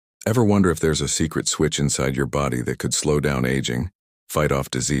Ever wonder if there's a secret switch inside your body that could slow down aging, fight off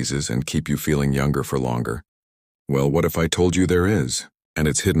diseases, and keep you feeling younger for longer? Well, what if I told you there is, and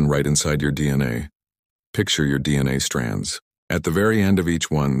it's hidden right inside your DNA? Picture your DNA strands. At the very end of each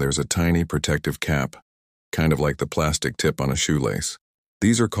one, there's a tiny protective cap, kind of like the plastic tip on a shoelace.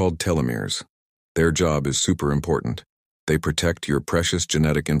 These are called telomeres. Their job is super important. They protect your precious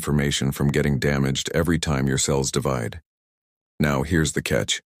genetic information from getting damaged every time your cells divide. Now, here's the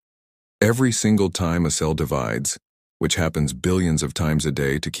catch. Every single time a cell divides, which happens billions of times a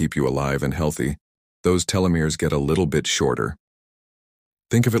day to keep you alive and healthy, those telomeres get a little bit shorter.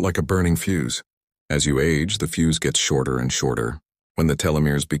 Think of it like a burning fuse. As you age, the fuse gets shorter and shorter. When the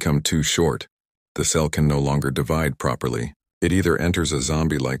telomeres become too short, the cell can no longer divide properly. It either enters a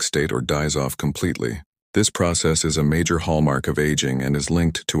zombie-like state or dies off completely. This process is a major hallmark of aging and is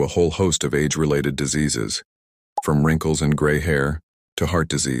linked to a whole host of age-related diseases, from wrinkles and gray hair to heart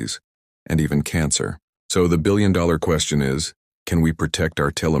disease, and even cancer. So the billion-dollar question is, can we protect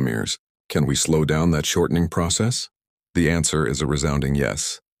our telomeres? Can we slow down that shortening process? The answer is a resounding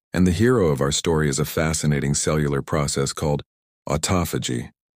yes. And the hero of our story is a fascinating cellular process called autophagy.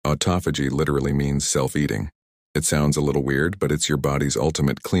 Autophagy literally means self-eating. It sounds a little weird, but it's your body's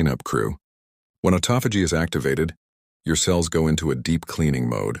ultimate cleanup crew. When autophagy is activated, your cells go into a deep cleaning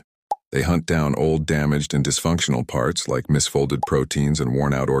mode. They hunt down old, damaged, and dysfunctional parts like misfolded proteins and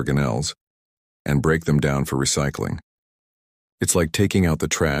worn-out organelles, and break them down for recycling. It's like taking out the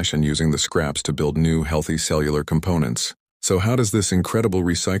trash and using the scraps to build new, healthy cellular components. So how does this incredible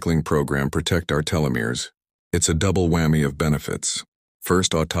recycling program protect our telomeres? It's a double whammy of benefits.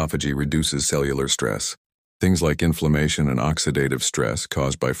 First, autophagy reduces cellular stress. Things like inflammation and oxidative stress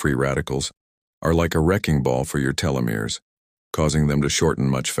caused by free radicals are like a wrecking ball for your telomeres, causing them to shorten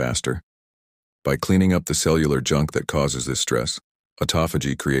much faster. By cleaning up the cellular junk that causes this stress,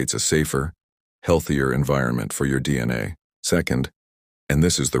 autophagy creates a safer, healthier environment for your DNA. Second, and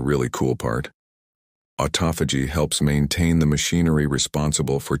this is the really cool part, autophagy helps maintain the machinery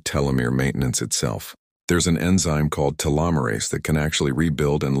responsible for telomere maintenance itself. There's an enzyme called telomerase that can actually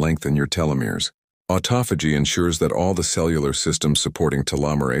rebuild and lengthen your telomeres. Autophagy ensures that all the cellular systems supporting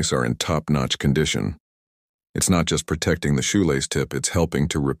telomerase are in top-notch condition. It's not just protecting the shoelace tip, it's helping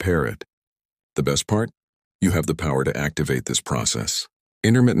to repair it. The best part? You have the power to activate this process.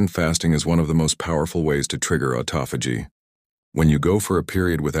 Intermittent fasting is one of the most powerful ways to trigger autophagy. When you go for a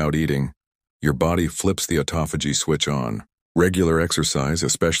period without eating, your body flips the autophagy switch on. Regular exercise,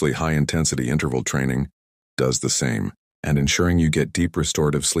 especially high-intensity interval training, does the same. And ensuring you get deep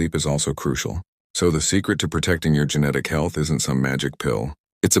restorative sleep is also crucial. So the secret to protecting your genetic health isn't some magic pill.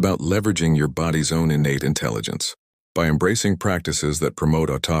 It's about leveraging your body's own innate intelligence. By embracing practices that promote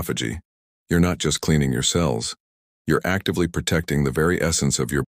autophagy, you're not just cleaning your cells, you're actively protecting the very essence of your